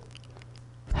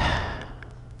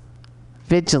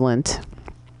vigilant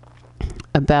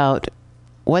about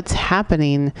what's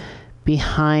happening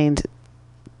behind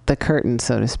the curtain,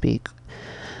 so to speak.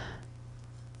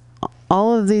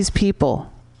 All of these people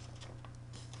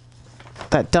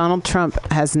that Donald Trump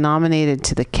has nominated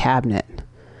to the cabinet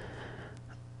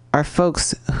are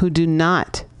folks who do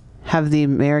not have the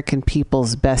American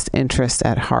people's best interest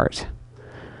at heart.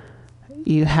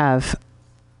 You have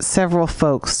several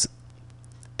folks.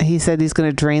 He said he's going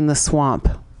to drain the swamp.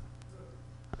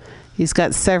 He's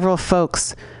got several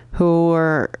folks who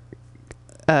are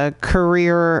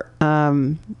career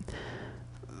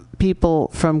people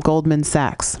from Goldman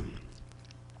Sachs,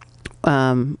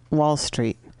 Wall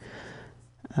Street,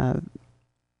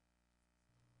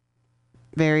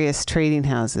 various trading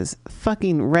houses.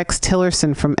 Fucking Rex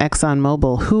Tillerson from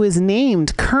ExxonMobil, who is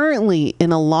named currently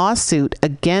in a lawsuit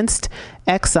against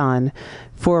Exxon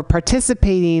for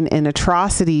participating in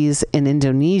atrocities in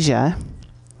Indonesia.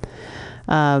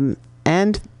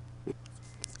 And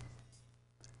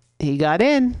he got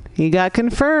in. He got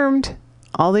confirmed.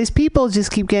 All these people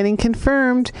just keep getting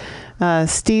confirmed.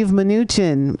 Steve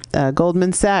Mnuchin,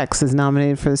 Goldman Sachs, is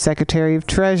nominated for the Secretary of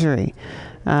Treasury.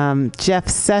 Jeff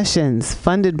Sessions,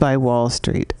 funded by Wall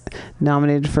Street,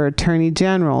 nominated for Attorney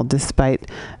General, despite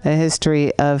a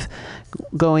history of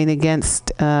going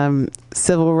against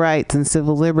civil rights and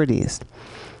civil liberties.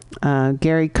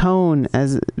 Gary Cohn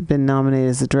has been nominated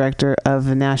as the director of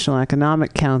the National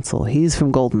Economic Council. He's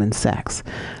from Goldman Sachs.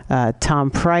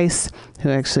 Tom Price, who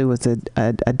actually was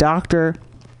a doctor,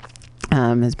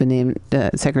 has been named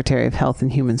Secretary of Health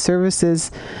and Human Services.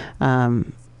 A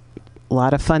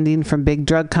lot of funding from big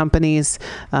drug companies,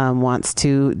 wants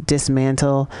to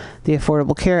dismantle the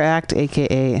Affordable Care Act,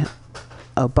 aka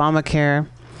Obamacare.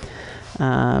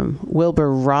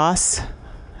 Wilbur Ross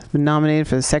has been nominated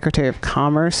for the Secretary of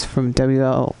Commerce from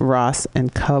W.L. Ross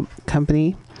and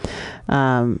Company.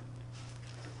 Andy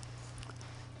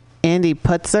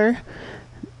Putzer,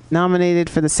 nominated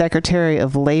for the Secretary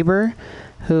of Labor,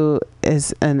 who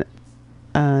is an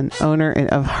owner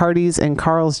of Hardee's and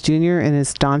Carl's Jr. and is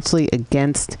staunchly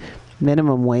against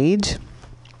minimum wage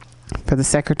for the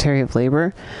Secretary of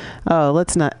Labor. Oh,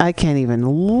 I can't even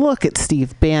look at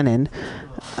Steve Bannon.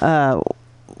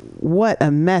 What a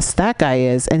mess that guy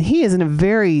is. And he is in a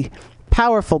very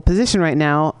powerful position right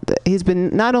now. He's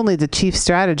been not only the chief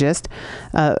strategist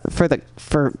for the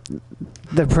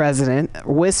president,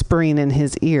 whispering in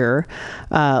his ear,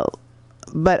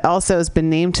 but also has been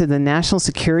named to the National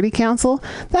Security Council.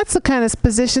 That's the kind of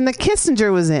position that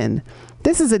Kissinger was in.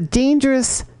 This is a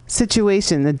dangerous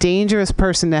situation, a dangerous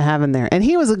person to have in there. And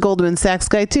he was a Goldman Sachs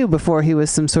guy too, before he was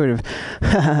some sort of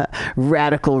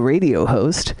radical radio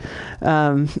host,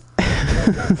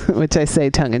 which I say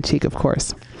tongue in cheek, of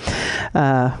course.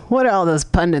 What are all those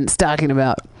pundits talking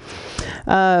about?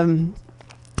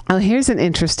 Oh, here's an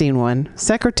interesting one.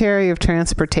 Secretary of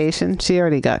Transportation, she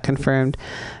already got confirmed.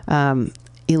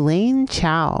 Elaine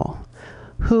Chao,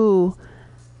 who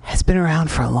has been around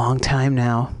for a long time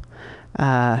now.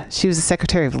 She was the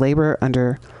Secretary of Labor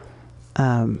under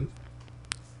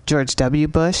George W.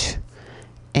 Bush,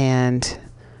 and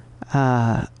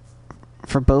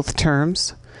for both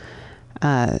terms.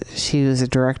 She was a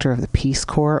director of the Peace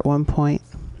Corps at one point.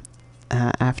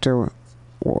 After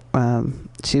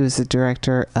she was the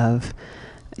director of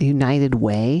United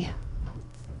Way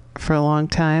for a long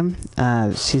time.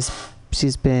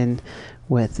 She's been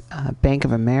with Bank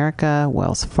of America,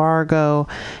 Wells Fargo,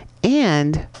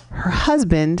 and her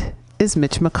husband is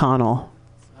Mitch McConnell.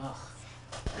 Ugh.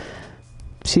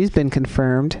 She's been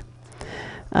confirmed.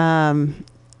 And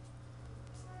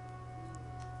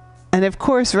of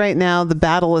course, right now, the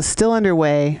battle is still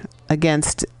underway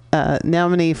against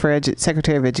nominee for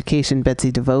Secretary of Education,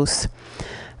 Betsy DeVos,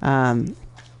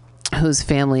 whose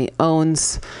family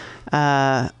owns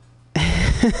a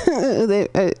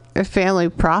family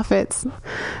profits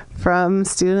from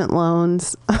student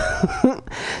loans.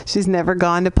 She's never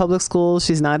gone to public school.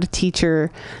 She's not a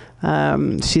teacher.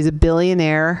 She's a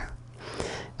billionaire.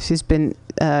 She's been,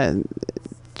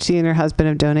 she and her husband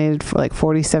have donated for like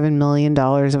 $47 million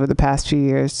over the past few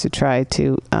years to try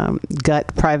to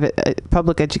gut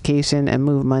public education and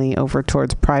move money over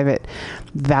towards private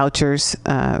vouchers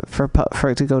for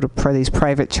to go to these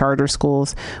private charter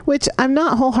schools, which I'm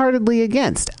not wholeheartedly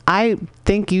against. I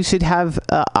think you should have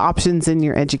options in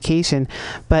your education,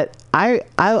 but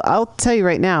I'll tell you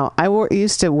right now, I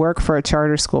used to work for a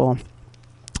charter school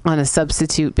on a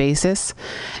substitute basis,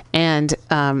 and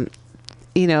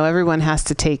everyone has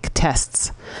to take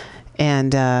tests,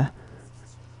 and I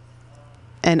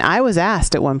was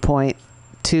asked at one point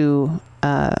to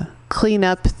clean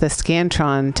up the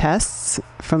Scantron tests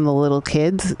from the little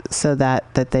kids so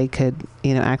that they could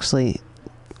actually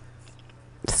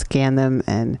scan them.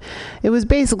 And it was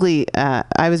basically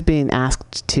I was being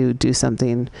asked to do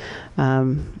something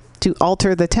to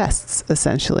alter the tests,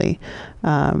 essentially,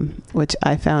 which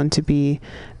I found to be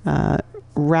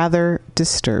rather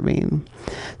disturbing.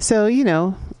 So,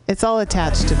 it's all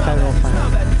attached to federal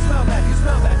funding.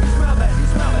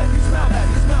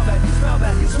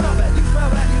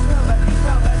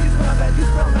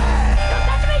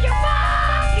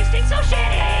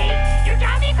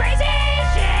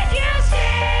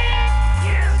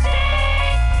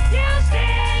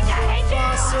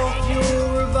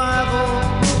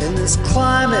 This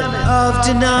climate of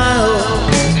denial,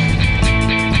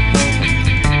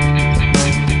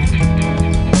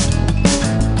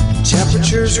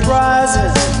 temperatures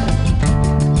rising,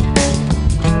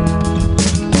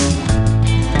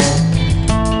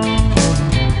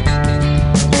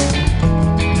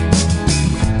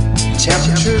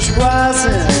 temperatures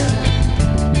rising.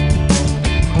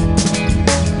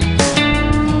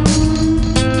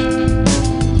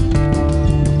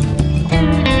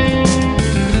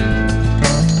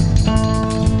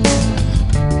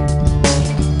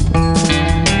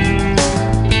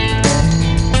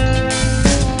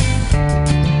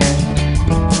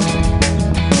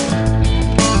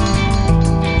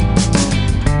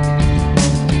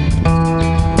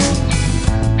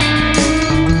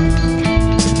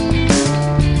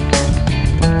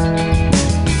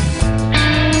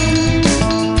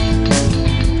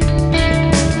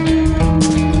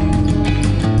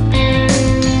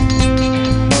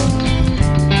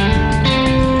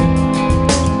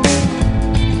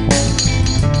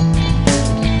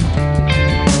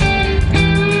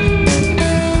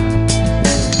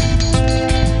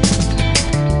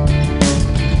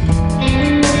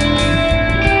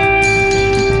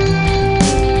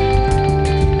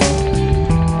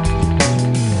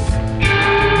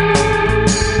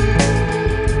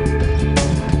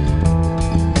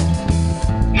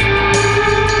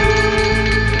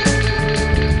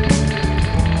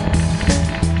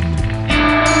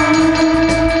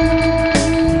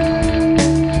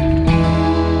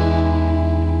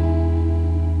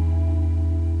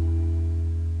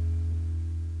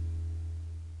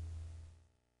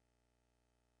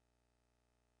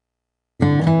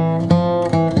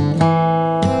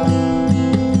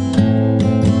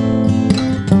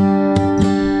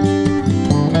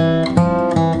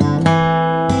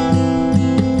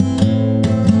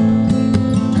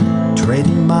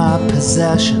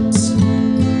 Possessions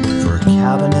for a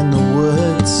cabin in the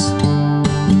woods.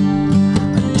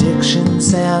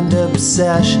 Addictions and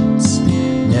obsessions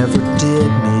never did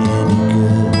me any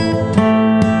good.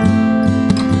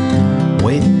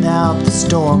 Waiting out the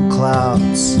storm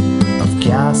clouds of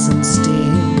gas and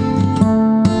steam.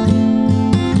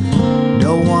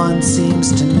 No one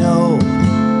seems to know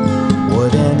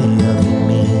what any of it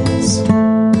means.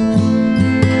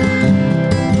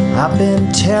 I've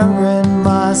been tearing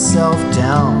myself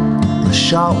down. A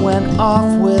shot went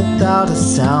off without a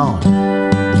sound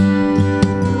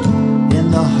in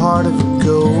the heart of a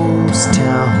ghost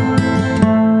town.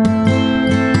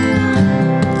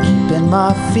 Keeping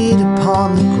my feet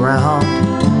upon the ground,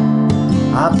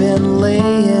 I've been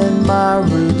laying my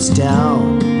roots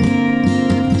down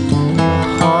in the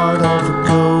heart of a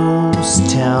ghost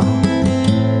town.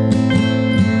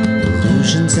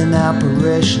 Illusions and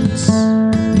apparitions,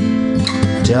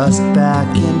 dust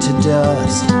back into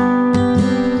dust.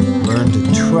 Learn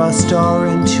to trust our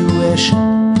intuition.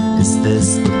 Is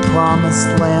this the promised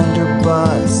land or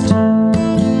bust?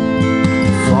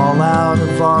 Fall out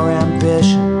of our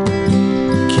ambition.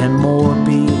 Can more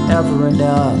be ever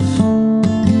enough?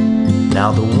 Now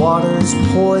Now the water's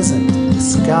poisoned, the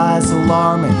sky's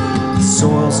alarming, the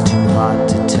soil's too hot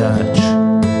to touch.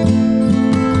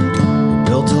 We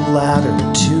built a ladder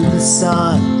to the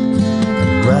sun,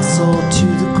 and wrestled to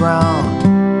the ground.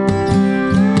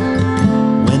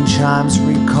 Wind chimes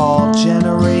recall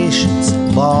generations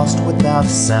lost without a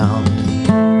sound.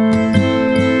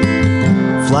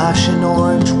 Flashing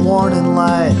orange warning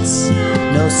lights,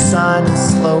 no sign of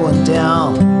slowing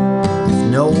down.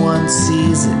 If no one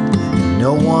sees it, and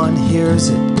no one hears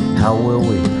it, how will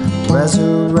we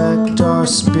resurrect our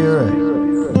spirit?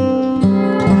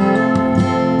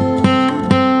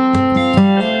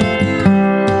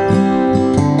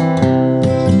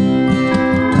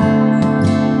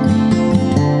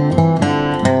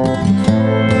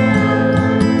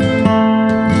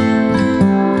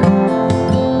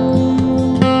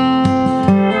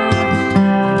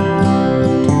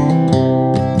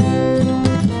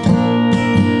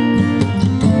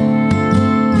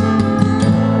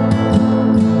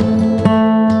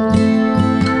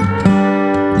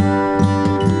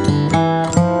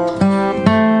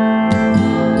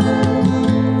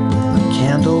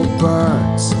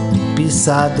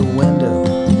 Beside the window,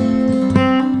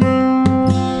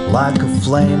 like a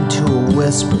flame to a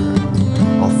whisper,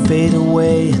 I'll fade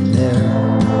away in there,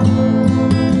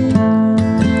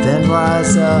 and then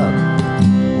rise up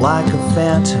like a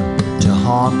phantom to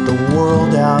haunt the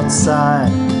world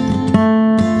outside.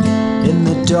 In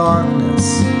the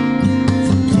darkness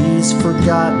from these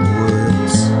forgotten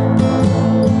woods,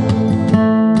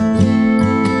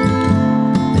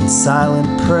 in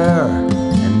silent prayer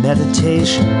and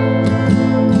meditation,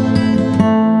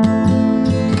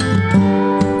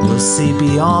 we'll see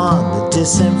beyond the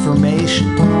disinformation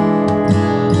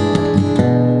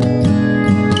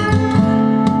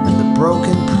and the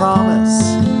broken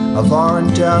promise of our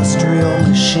industrial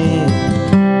machine.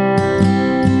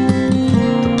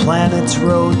 The planet's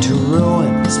road to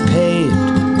ruin is paved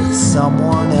with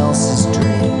someone else's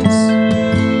dreams.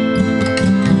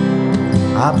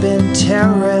 I've been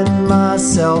tearing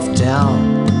myself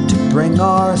down to bring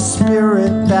our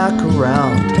spirit back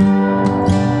around.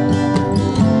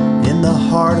 In the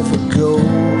heart of a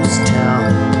ghost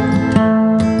town,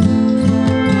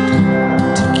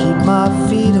 to keep my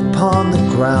feet upon the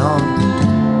ground,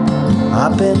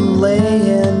 I've been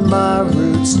laying my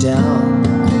roots down.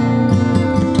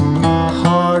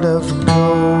 Heart of a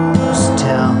ghost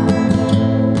town.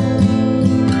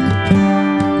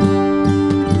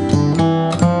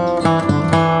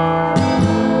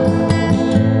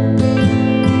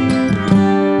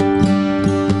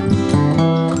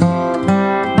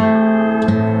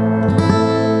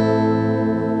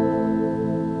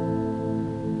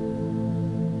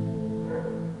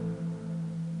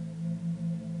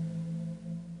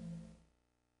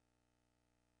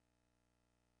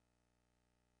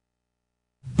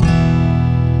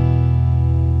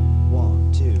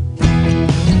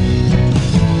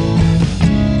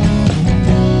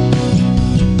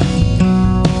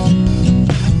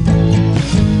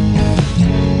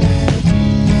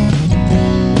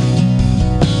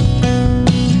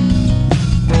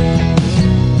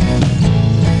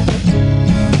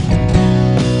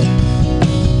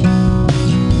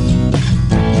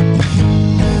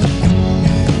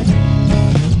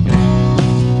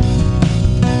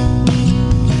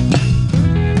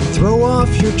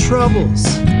 Troubles,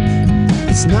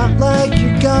 it's not like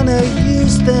you're gonna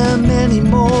use them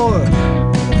anymore.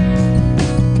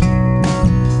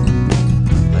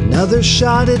 Another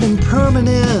shot at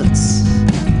impermanence,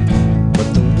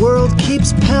 but the world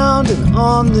keeps pounding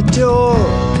on the door.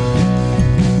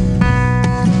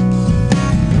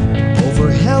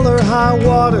 Over hell or high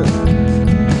water,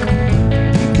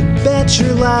 you can bet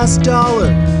your last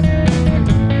dollar.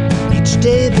 Each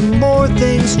day the more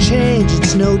things change,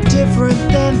 it's no different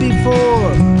than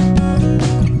before.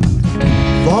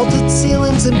 Vaulted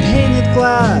ceilings and painted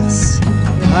glass,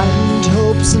 heightened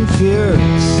hopes and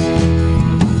fears,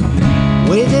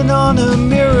 waiting on a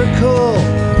miracle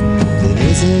that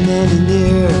isn't any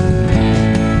near.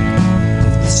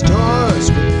 If the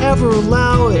stars would ever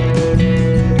allow it,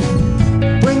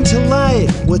 bring to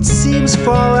light what seems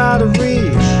far out of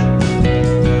reach.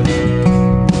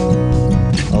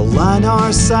 Align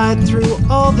our sight through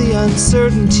all the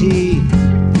uncertainty.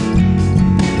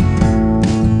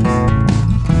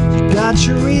 You got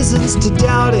your reasons to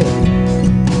doubt it.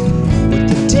 Would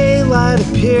the daylight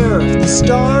appear if the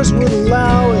stars would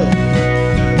allow it?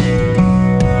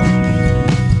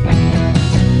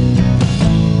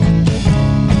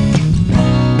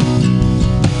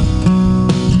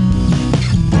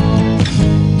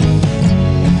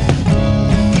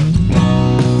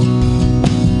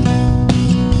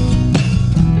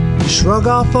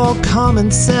 Shrug off all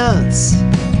common sense.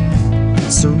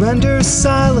 Surrender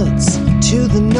silence to the